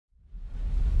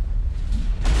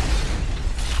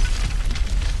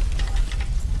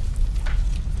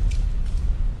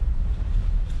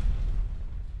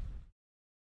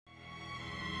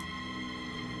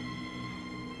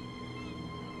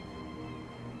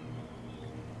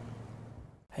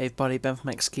Hey everybody, Ben from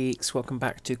X-Geeks. Welcome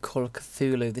back to Call of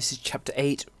Cthulhu. This is Chapter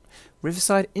 8,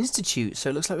 Riverside Institute. So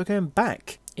it looks like we're going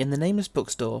back. In the nameless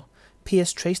bookstore,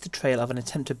 Pierce traced the trail of an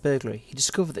attempted burglary. He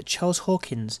discovered that Charles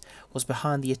Hawkins was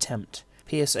behind the attempt.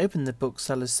 Pierce opened the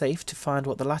bookseller's safe to find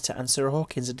what the latter and Sir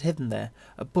Hawkins had hidden there.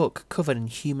 A book covered in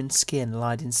human skin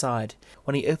lied inside.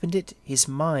 When he opened it, his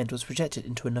mind was projected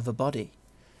into another body.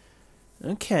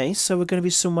 Okay, so we're going to be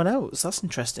someone else. That's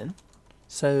interesting.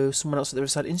 So, someone else at the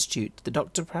Riverside Institute. The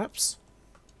doctor, perhaps?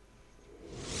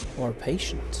 Or a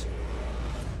patient?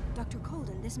 Dr.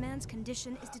 Colden, this man's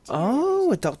condition is deteriorating.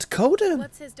 Oh, a Dr. Colden!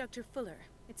 What says Dr. Fuller?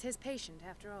 It's his patient,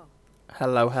 after all.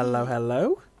 Hello, hello,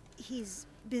 hello. He's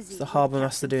busy. What's the harbour with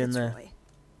master Captain doing Fitzroy.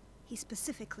 He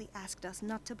specifically asked us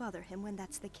not to bother him when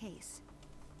that's the case.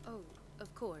 Oh,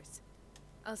 of course.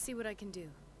 I'll see what I can do.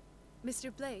 Mr.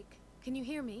 Blake, can you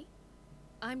hear me?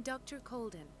 I'm Dr.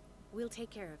 Colden. We'll take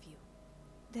care of you.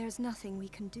 There's nothing we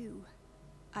can do.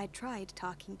 I tried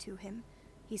talking to him.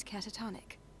 He's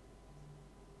catatonic.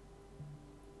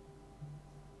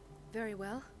 Very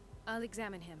well. I'll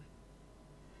examine him.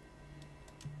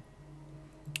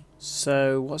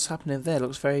 So, what's happening there?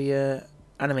 Looks very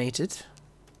animated.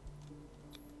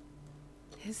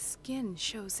 His skin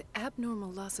shows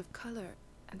abnormal loss of color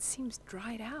and seems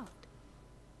dried out.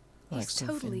 Like He's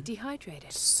totally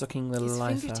dehydrated. sucking the His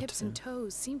life out fingertips of him. and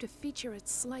toes seem to feature a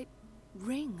slight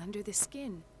ring under the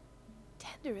skin.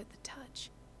 Tender at the touch.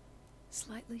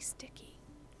 Slightly sticky.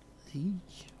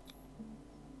 Eesh.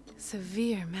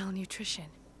 Severe malnutrition.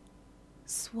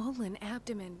 Swollen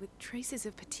abdomen with traces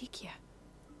of petechia.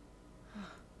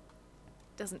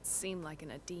 Doesn't seem like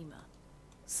an edema.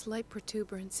 Slight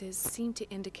protuberances seem to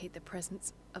indicate the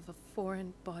presence of a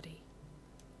foreign body.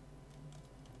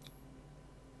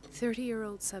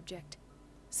 30-year-old subject.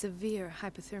 Severe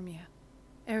hypothermia.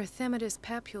 Erythematous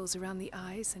papules around the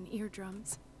eyes and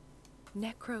eardrums.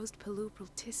 Necrosed palpebral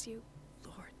tissue.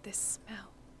 Lord, this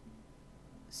smell.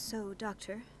 So,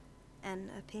 Doctor, an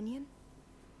opinion?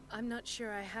 I'm not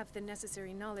sure I have the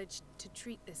necessary knowledge to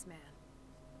treat this man.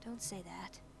 Don't say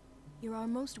that. You're our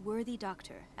most worthy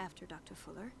doctor after Dr.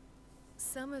 Fuller.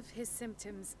 Some of his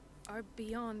symptoms are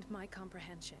beyond my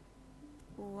comprehension.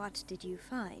 What did you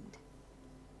find?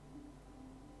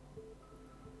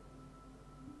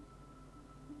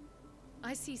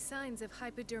 I see signs of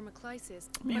hypodermoclysis.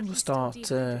 Yeah, but we'll he's still start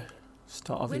dehydrated.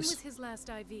 When obvious. was his last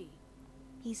IV?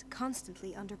 He's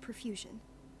constantly under perfusion.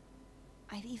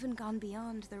 I've even gone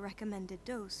beyond the recommended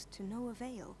dose to no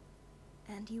avail.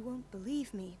 And you won't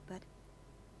believe me, but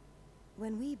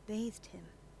when we bathed him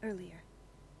earlier...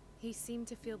 He seemed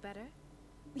to feel better?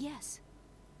 Yes.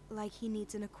 Like he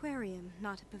needs an aquarium,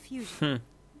 not a perfusion.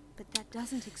 But that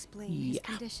doesn't explain his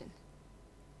condition.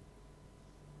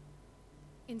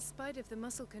 In spite of the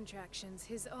muscle contractions,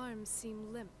 his arms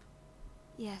seem limp.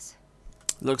 Yes.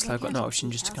 Looks They like I've got an can't option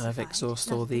be just to kind of calcified, exhaust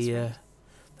not all this the way.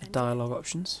 dialogue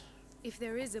options. If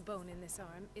there is a bone in this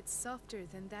arm, it's softer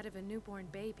than that of a newborn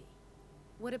baby.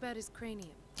 What about his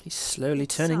cranium? He's slowly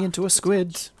It's turning soft into a to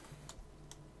squid. touch.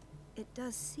 It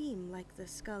does seem like the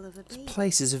skull of a This baby.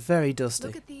 place is very dusty.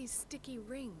 Look at these sticky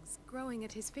rings growing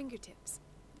at his fingertips.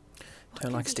 What Don't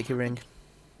can like be sticky ring. happening?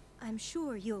 I'm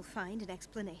sure you'll find an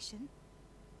explanation.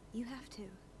 You have to.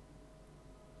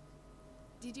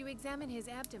 Did you examine his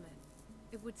abdomen?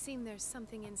 It would seem there's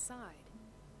something inside.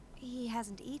 He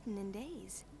hasn't eaten in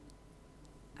days.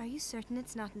 Are you certain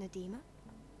it's not an edema?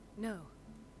 No.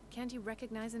 Can't you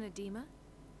recognize an edema?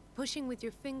 Pushing with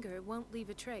your finger won't leave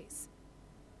a trace.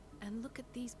 And look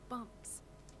at these bumps.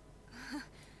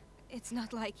 It's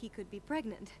not like he could be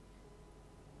pregnant.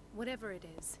 Whatever it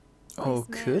is. Oh, this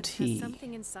man could has he?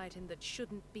 something inside him that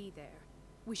shouldn't be there.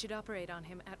 We should operate on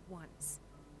him at once.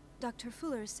 Dr.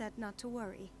 Fuller said not to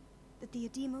worry, that the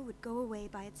edema would go away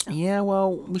by itself. Yeah,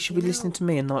 well, we should be You listening know, to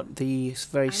me and not the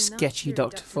very I'm not sketchy sure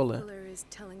Dr. Dr. Fuller. is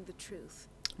telling the truth.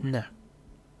 No.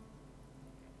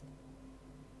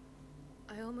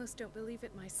 I almost don't believe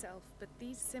it myself, but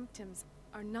these symptoms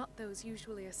are not those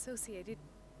usually associated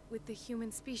with the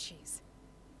human species.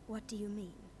 What do you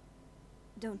mean?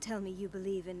 Don't tell me you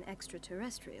believe in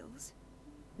extraterrestrials.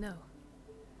 No.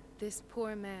 This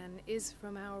poor man is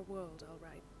from our world, all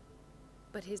right.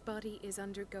 But his body is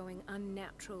undergoing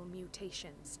unnatural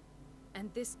mutations. And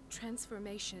this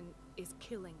transformation is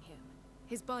killing him.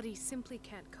 His body simply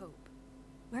can't cope.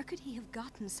 Where could he have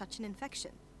gotten such an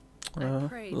infection? I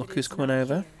pray Look that who's it's coming not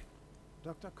over. here.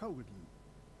 Dr. Colden,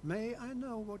 may I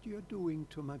know what you're doing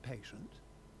to my patient?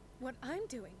 What I'm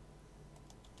doing?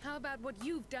 How about what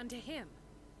you've done to him?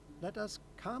 Let us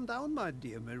calm down, my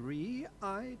dear Marie.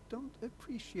 I don't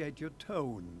appreciate your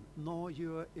tone, nor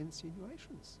your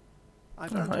insinuations. I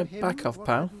do Alright, to him back off, what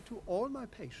pal. I do to all my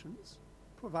patients.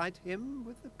 Provide him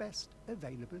with the best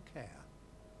available care.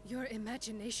 Your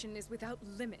imagination is without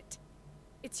limit.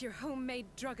 It's your homemade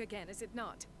drug again, is it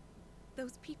not?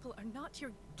 Those people are not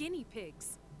your guinea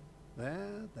pigs.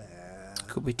 There, there.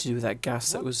 Could be to do with that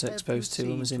gas that What was have exposed you to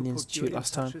when was seen in the to put you institute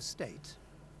last such time. a state?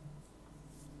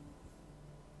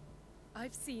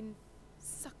 I've seen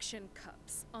suction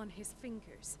cups on his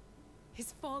fingers,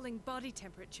 his falling body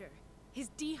temperature, his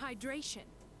dehydration.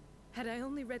 Had I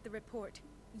only read the report,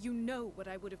 you know what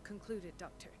I would have concluded,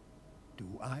 Doctor. Do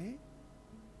I?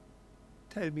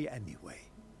 Tell me anyway.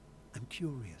 I'm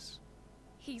curious.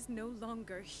 He's no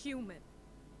longer human.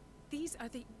 These are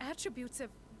the attributes of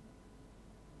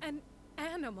an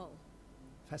animal.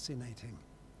 Fascinating.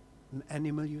 An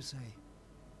animal, you say?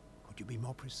 Could you be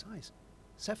more precise?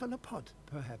 Cephalopod,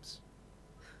 perhaps?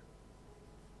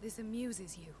 This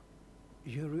amuses you.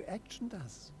 Your reaction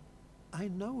does. I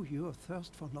know your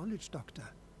thirst for knowledge, Doctor.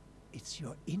 It's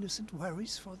your innocent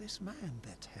worries for this man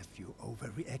that have you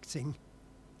overreacting.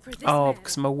 For this Oh, man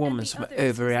because I'm a woman, and so the I'm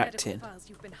others whose medical overreacting. files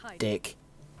you've been hiding. Dick.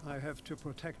 I have to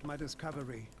protect my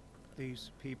discovery.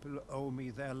 These people owe me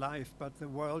their life, but the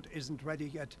world isn't ready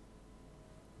yet.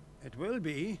 It will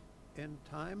be, in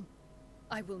time.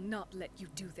 I will not let you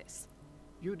do this.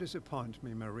 You disappoint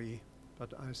me, Marie,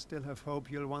 but I still have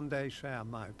hope you'll one day share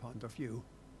my point of view.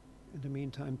 In the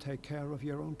meantime, take care of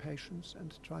your own patients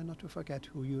and try not to forget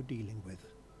who you're dealing with.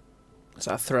 Is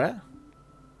that a threat?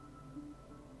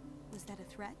 Was that a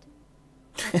threat?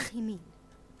 What did he mean?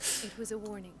 It was a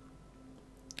warning.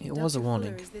 It was a Dr.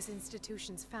 warning. Fuller is this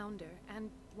institution's founder and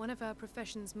one of our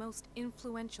profession's most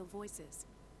influential voices.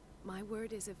 My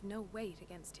word is of no weight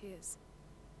against his.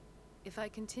 If I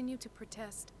continue to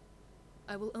protest,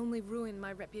 I will only ruin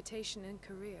my reputation and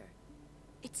career.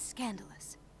 It's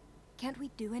scandalous. Can't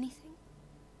we do anything?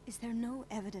 Is there no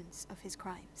evidence of his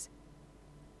crimes?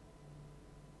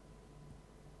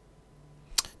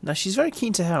 Now, she's very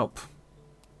keen to help.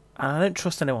 And I don't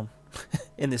trust anyone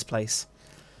in this place.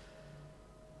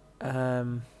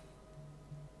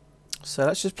 So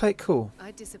let's just play it cool.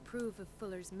 I disapprove of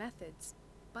Fuller's methods,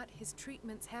 but his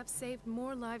treatments have saved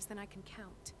more lives than I can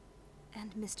count.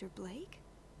 And Mr. Blake?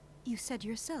 You said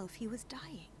yourself he was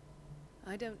dying.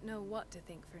 I don't know what to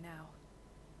think for now.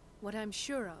 What I'm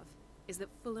sure of is that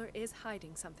Fuller is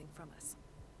hiding something from us.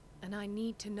 And I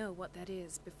need to know what that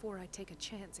is before I take a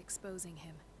chance exposing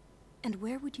him. And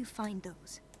where would you find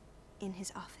those? In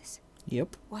his office?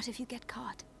 Yep. What if you get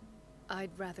caught?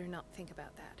 I'd rather not think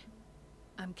about that.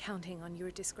 I'm counting on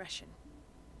your discretion.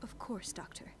 Of course,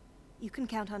 Doctor. You can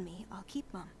count on me. I'll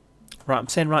keep Mum. Right, I'm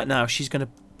saying right now she's going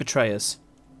to betray us.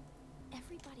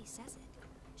 Everybody says it.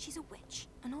 She's a witch.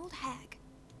 An old hag.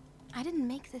 I didn't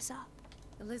make this up.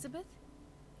 Elizabeth?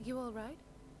 You all right?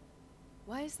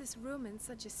 Why is this room in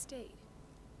such a state?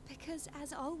 Because,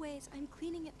 as always, I'm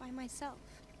cleaning it by myself.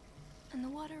 And the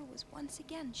water was once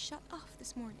again shut off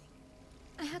this morning.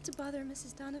 I had to bother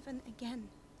Mrs. Donovan again,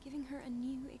 giving her a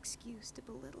new excuse to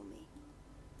belittle me.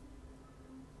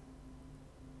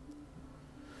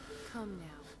 Come now.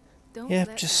 Don't Yeah,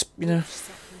 let just, that you know, witch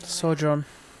set you soldier around. on.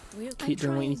 We'll Keep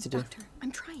doing what you need to do. Doctor.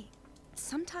 I'm trying.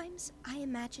 Sometimes I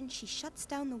imagine she shuts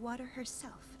down the water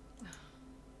herself.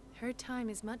 Her time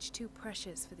is much too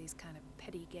precious for these kind of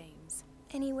petty games.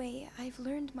 Anyway, I've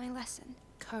learned my lesson.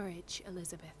 Courage,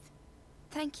 Elizabeth.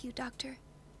 Thank you, Doctor.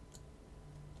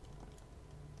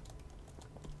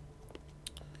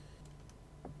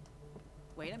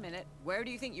 Wait a minute. Where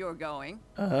do you think you're going?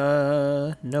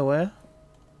 Nowhere.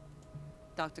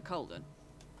 Dr. Colden.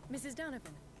 Mrs.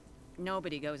 Donovan.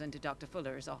 Nobody goes into Dr.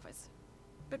 Fuller's office.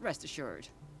 But rest assured,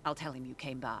 I'll tell him you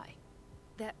came by.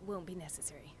 That won't be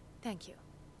necessary. Thank you.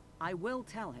 I will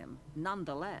tell him,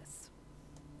 nonetheless.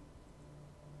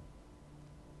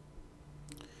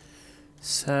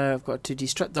 So I've got to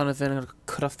distract Donovan and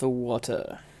cut off the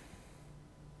water.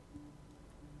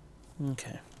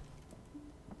 Okay.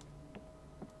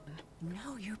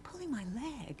 No, you're pulling my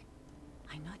leg.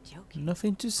 I'm not joking.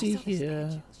 Nothing to see I saw the here.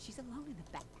 statue. She's alone in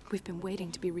the back. We've been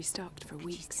waiting to be restocked for And she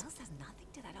weeks. still says nothing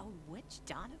to that old witch,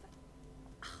 Donovan?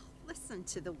 Listen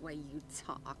to the way you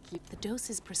talk, you The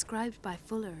doses prescribed by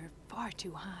Fuller are far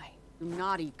too high.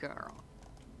 naughty girl.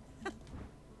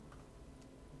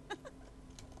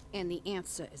 And the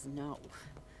answer is no.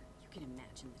 You can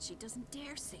imagine that she doesn't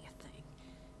dare say a thing.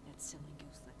 That silly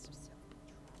goose lets herself be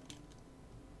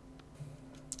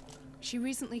tried. She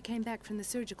recently came back from the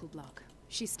surgical block.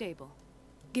 She's stable.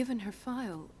 Given her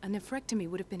file, a nephrectomy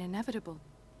would have been inevitable.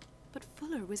 But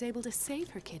Fuller was able to save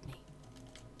her kidney.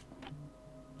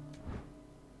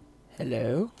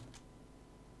 Hello.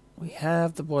 We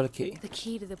have the boiler key. The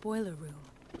key to the boiler room.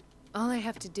 All I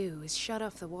have to do is shut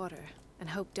off the water and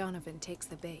hope Donovan takes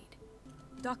the bait.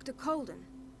 Dr. Colden,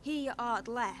 here you are at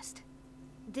last.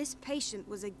 This patient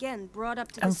was again brought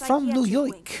up to the I'm from New psychiatric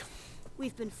wing. York.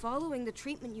 We've been following the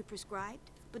treatment you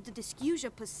prescribed, but the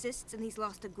dysgeusia persists and he's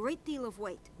lost a great deal of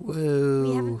weight. Whoa.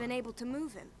 We haven't been able to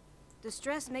move him. The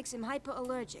stress makes him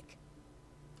hyperallergic.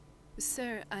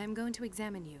 Sir, I am going to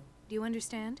examine you. Do you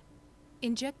understand?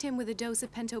 Inject him with a dose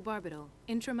of pentobarbital,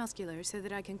 intramuscular, so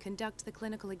that I can conduct the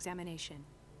clinical examination.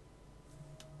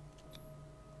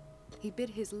 He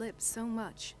bit his lips so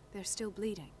much, they're still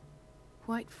bleeding.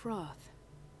 White froth,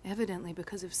 evidently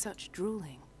because of such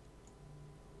drooling.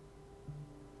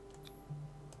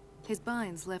 His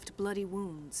binds left bloody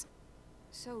wounds.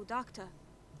 So, Doctor,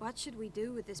 what should we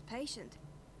do with this patient?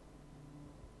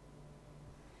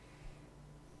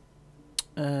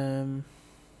 I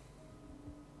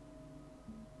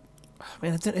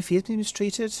mean, I don't know if he has been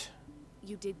mistreated.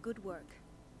 You did good work.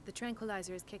 The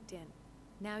tranquilizer is kicked in.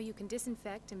 Now you can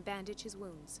disinfect and bandage his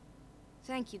wounds.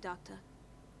 Thank you, Doctor.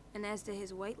 And as to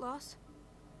his weight loss?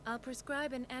 I'll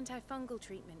prescribe an antifungal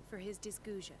treatment for his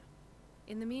dysgeusia.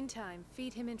 In the meantime,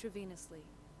 feed him intravenously.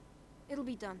 It'll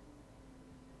be done.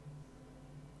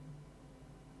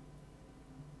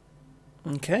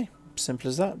 Okay, simple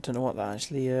as that. Don't know what that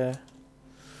actually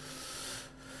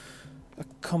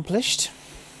accomplished.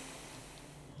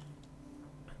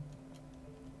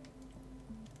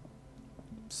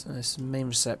 So this is main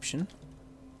reception.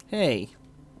 Hey.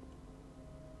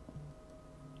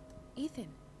 Ethan,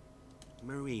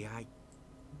 Marie,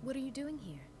 what are you doing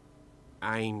here?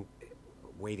 I'm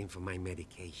waiting for my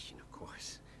medication, of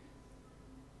course.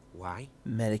 Why?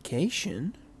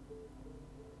 Medication?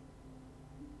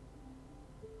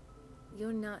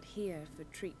 You're not here for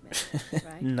treatment,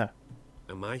 right? No.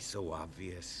 Am I so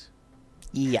obvious?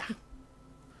 Yeah.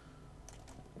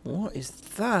 What is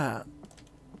that?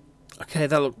 Okay,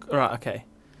 that look... Right, okay.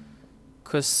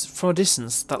 Because from a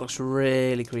distance, that looks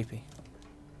really creepy.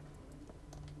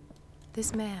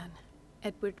 This man,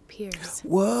 Edward Pierce.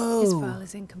 Whoa! His file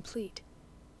is incomplete.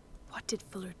 What did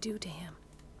Fuller do to him?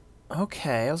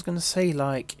 Okay, I was going to say,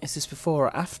 like, is this before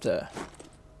or after?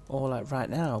 Or, like, right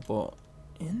now, but...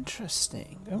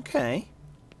 Interesting. Okay.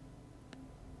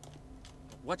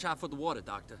 Watch out for the water,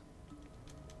 Doctor.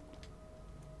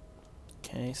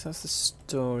 Okay, so that's the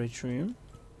storage room.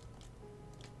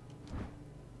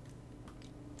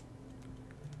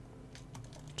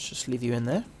 Let's just leave you in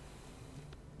there.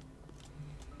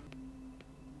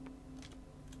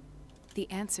 The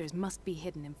answers must be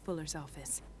hidden in Fuller's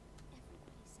office.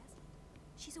 Everybody says it.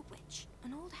 She's a witch,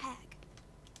 an old hag.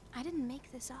 I didn't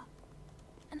make this up.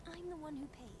 And I'm the one who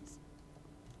pays.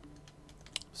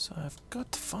 So I've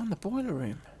got to find the boiler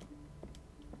room.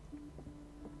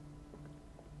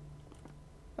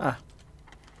 Ah.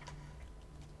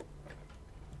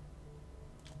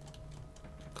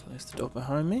 Close the door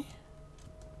behind me.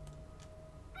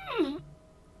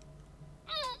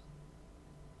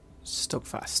 Stuck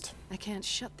fast. I can't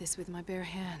shut this with my bare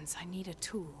hands. I need a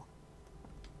tool.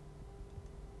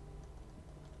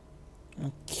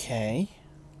 Okay.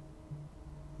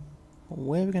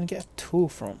 Where are we going to get a tool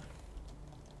from?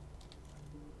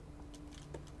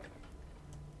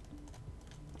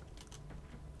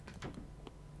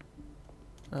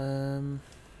 A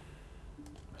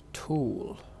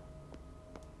tool.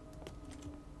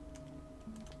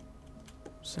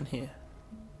 What's in here?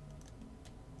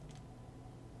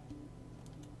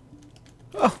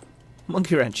 Oh!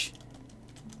 Monkey wrench.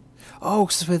 Oh,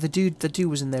 this is where the dude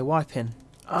was in there wiping.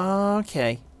 Ah,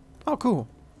 okay. Oh, cool.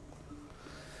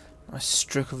 Nice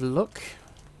stroke of luck.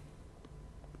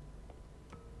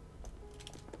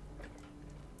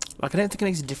 Like, I don't think it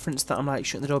makes a difference that I'm like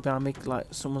shutting the door behind me, like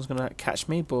someone's gonna catch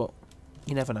me, but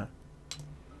you never know.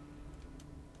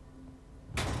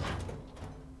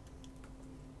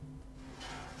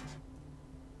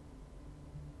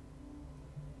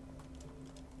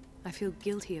 I feel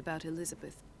guilty about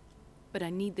Elizabeth, but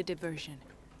I need the diversion.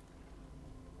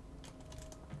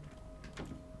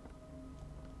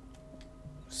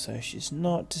 So she's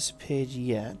not disappeared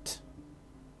yet.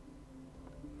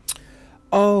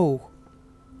 Oh!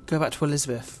 Go back to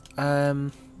Elizabeth.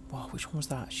 Well, which one was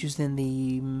that? She was in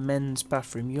the men's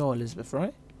bathroom. You're Elizabeth,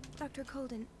 right? Dr.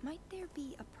 Colden, might there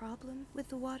be a problem with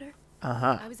the water?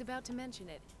 Uh-huh. I was about to mention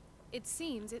it. It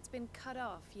seems it's been cut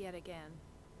off yet again.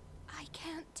 I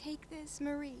can't take this,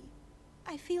 Marie.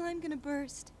 I feel I'm gonna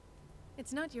burst.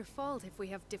 It's not your fault if we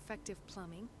have defective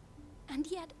plumbing. And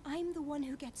yet, I'm the one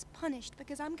who gets punished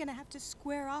because I'm gonna have to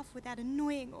square off with that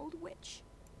annoying old witch.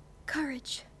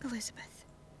 Courage, Elizabeth.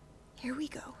 Here we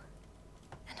go.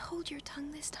 And hold your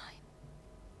tongue this time.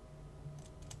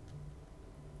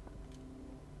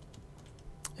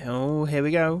 Oh, here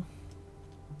we go.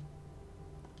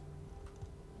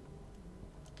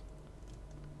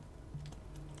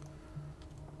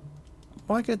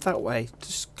 Why go that way?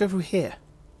 Just go through here.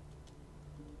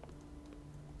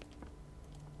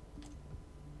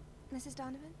 Mrs.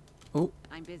 Donovan? Oh,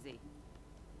 I'm busy.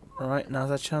 alright,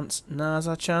 now's our chance. Now's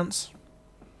our chance.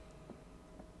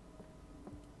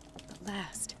 At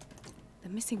last. The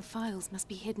missing files must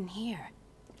be hidden here.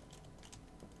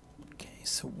 Okay,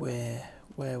 so where?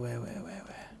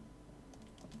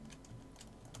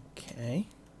 Okay.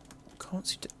 Can't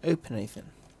seem to open anything.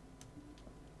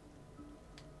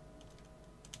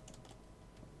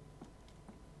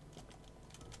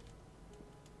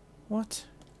 What?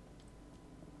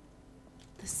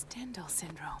 The Stendhal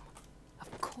syndrome.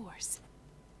 Of course.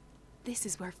 This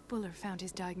is where Fuller found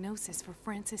his diagnosis for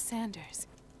Francis Sanders.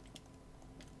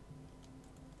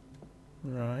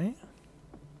 Right.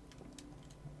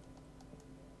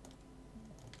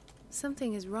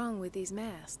 Something is wrong with these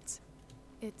masts.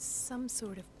 It's some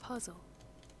sort of puzzle.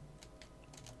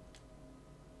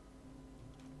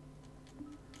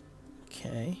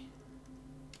 Okay.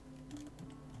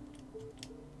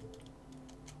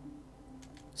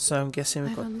 So I'm guessing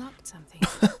we've I've got... unlocked something.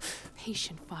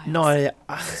 Patient files. No idea.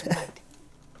 That's right.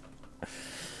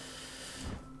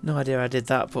 No idea I did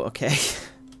that, but okay.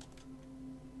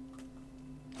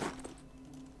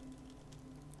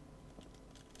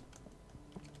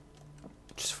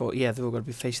 Just thought, yeah, they're all going to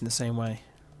be facing the same way.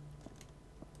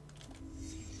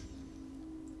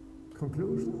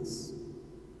 Conclusions.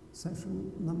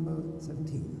 Session number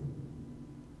 17.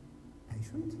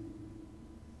 Patient?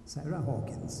 Sarah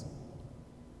Hawkins.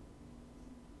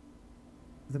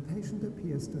 The patient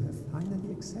appears to have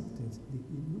finally accepted the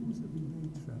illusory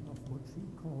nature of what she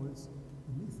calls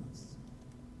the mythos.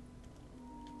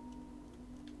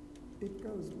 It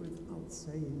goes without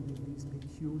saying that these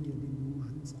peculiar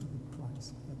delusions are the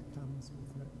price that comes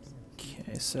with her acceptance.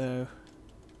 Okay, so...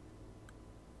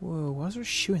 Whoa, why is there a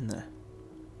shoe in there?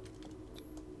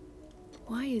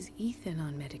 Why is Ethan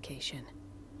on medication?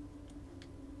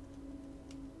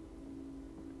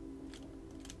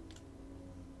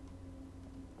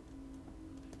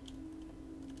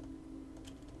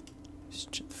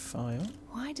 Just check the file.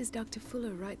 Why does Dr.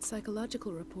 Fuller write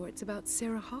psychological reports about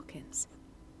Sarah Hawkins?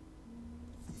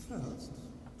 At first,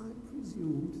 I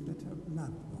presumed that her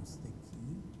blood was the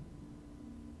key.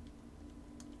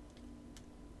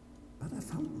 But I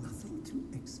found nothing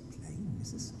to explain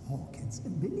Mrs. Hawkins'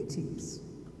 abilities.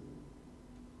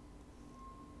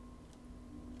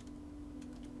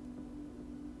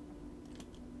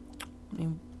 I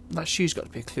mean, that shoe's got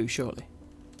to be a clue, surely.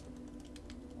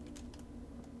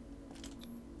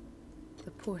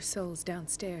 The poor souls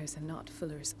downstairs are not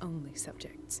Fuller's only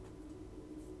subjects.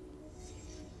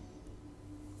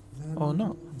 Then Or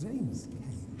not. James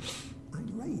came.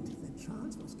 Irate that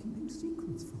Charles was keeping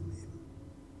secrets from him.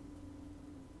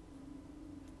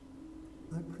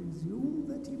 I presume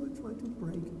that he will try to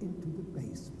break into the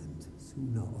basement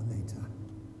sooner or later.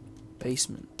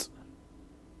 Basement.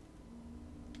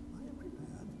 I am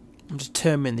prepared. I'm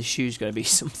determined the shoe's going to be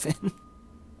something.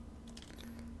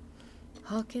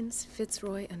 Hawkins,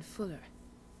 Fitzroy, and Fuller.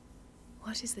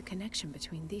 What is the connection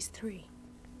between these three?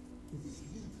 It is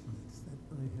fortunate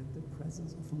that I had the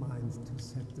presence of mind to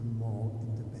set the morgue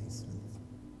in the basement.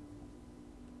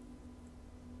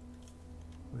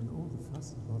 When all the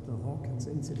fuss about the Hawkins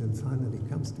incident finally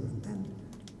comes to an end,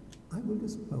 I will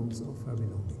dispose of her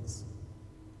belongings.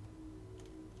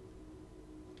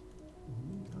 In the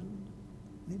meantime,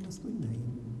 they must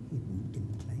remain hidden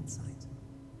in plain sight.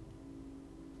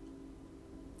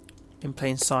 In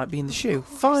plain sight being the shoe.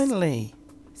 Finally!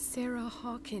 Sarah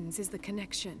Hawkins is the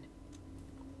connection.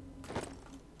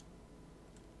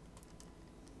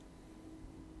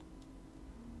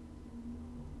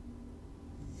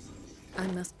 I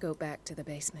must go back to the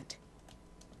basement.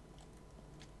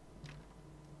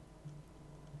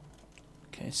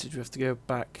 Okay, so do we have to go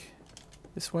back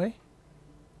this way?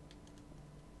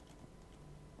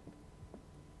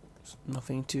 There's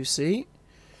nothing to see.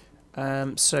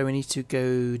 So we need to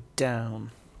go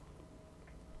down.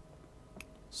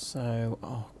 So,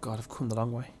 oh god, I've come the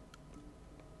long way.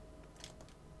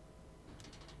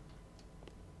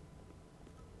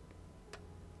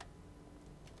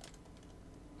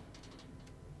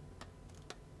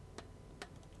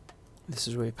 This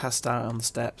is where we passed out on the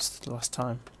steps the last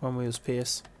time when we was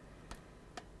Pierce.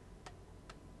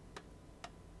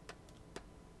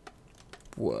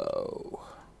 Whoa.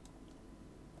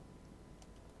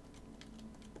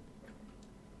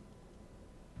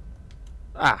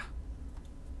 Ah.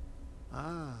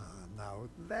 Ah, now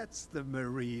that's the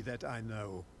Marie that I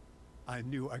know. I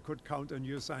knew I could count on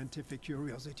your scientific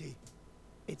curiosity.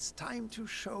 It's time to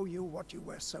show you what you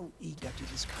were so eager to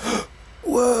discover.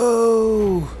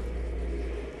 Whoa!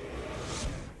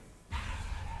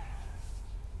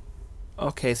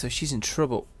 Okay, so she's in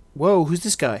trouble. Whoa, who's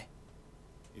this guy?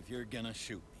 If you're gonna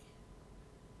shoot me,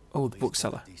 Oh, the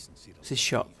bookseller. It's his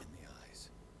shop.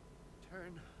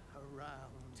 Turn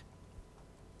around.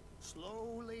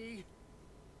 Slowly.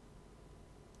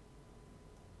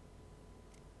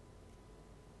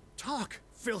 Talk,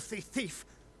 filthy thief!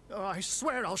 Oh, I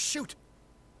swear I'll shoot!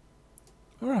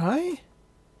 Alright.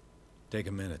 Take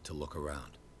a minute to look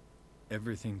around.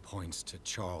 Everything points to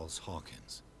Charles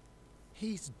Hawkins.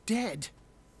 He's dead.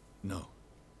 No.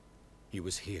 He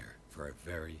was here for a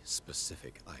very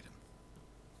specific item.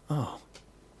 Oh.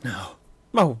 No.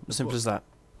 Oh, as simple as that.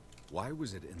 Why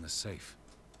was it in the safe?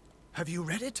 Have you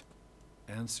read it?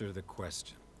 Answer the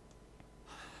question.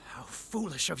 How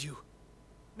foolish of you.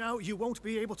 Now you won't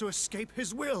be able to escape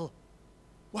his will.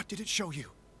 What did it show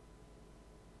you?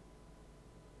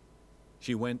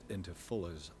 She went into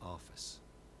Fuller's office.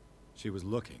 She was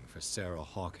looking for Sarah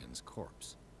Hawkins'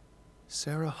 corpse.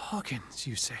 Sarah Hawkins,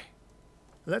 you say?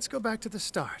 Let's go back to the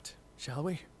start, shall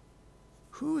we?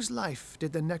 Whose life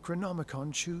did the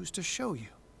Necronomicon choose to show you?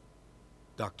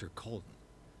 Dr. Colden.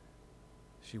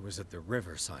 She was at the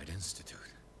Riverside Institute.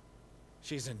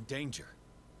 She's in danger.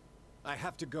 I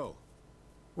have to go.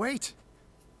 Wait!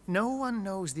 No one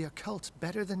knows the occult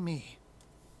better than me.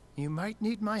 You might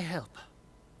need my help.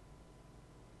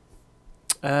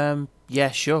 Yeah,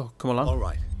 sure. Come along. All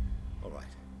right. All right.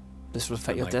 This will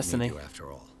affect I your might destiny. need you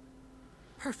after all.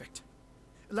 Perfect.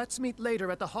 Let's meet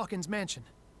later at the Hawkins mansion.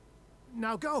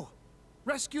 Now go!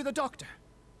 Rescue the doctor!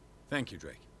 Thank you,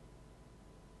 Drake.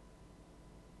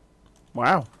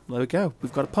 Wow. There we go.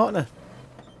 We've got a partner.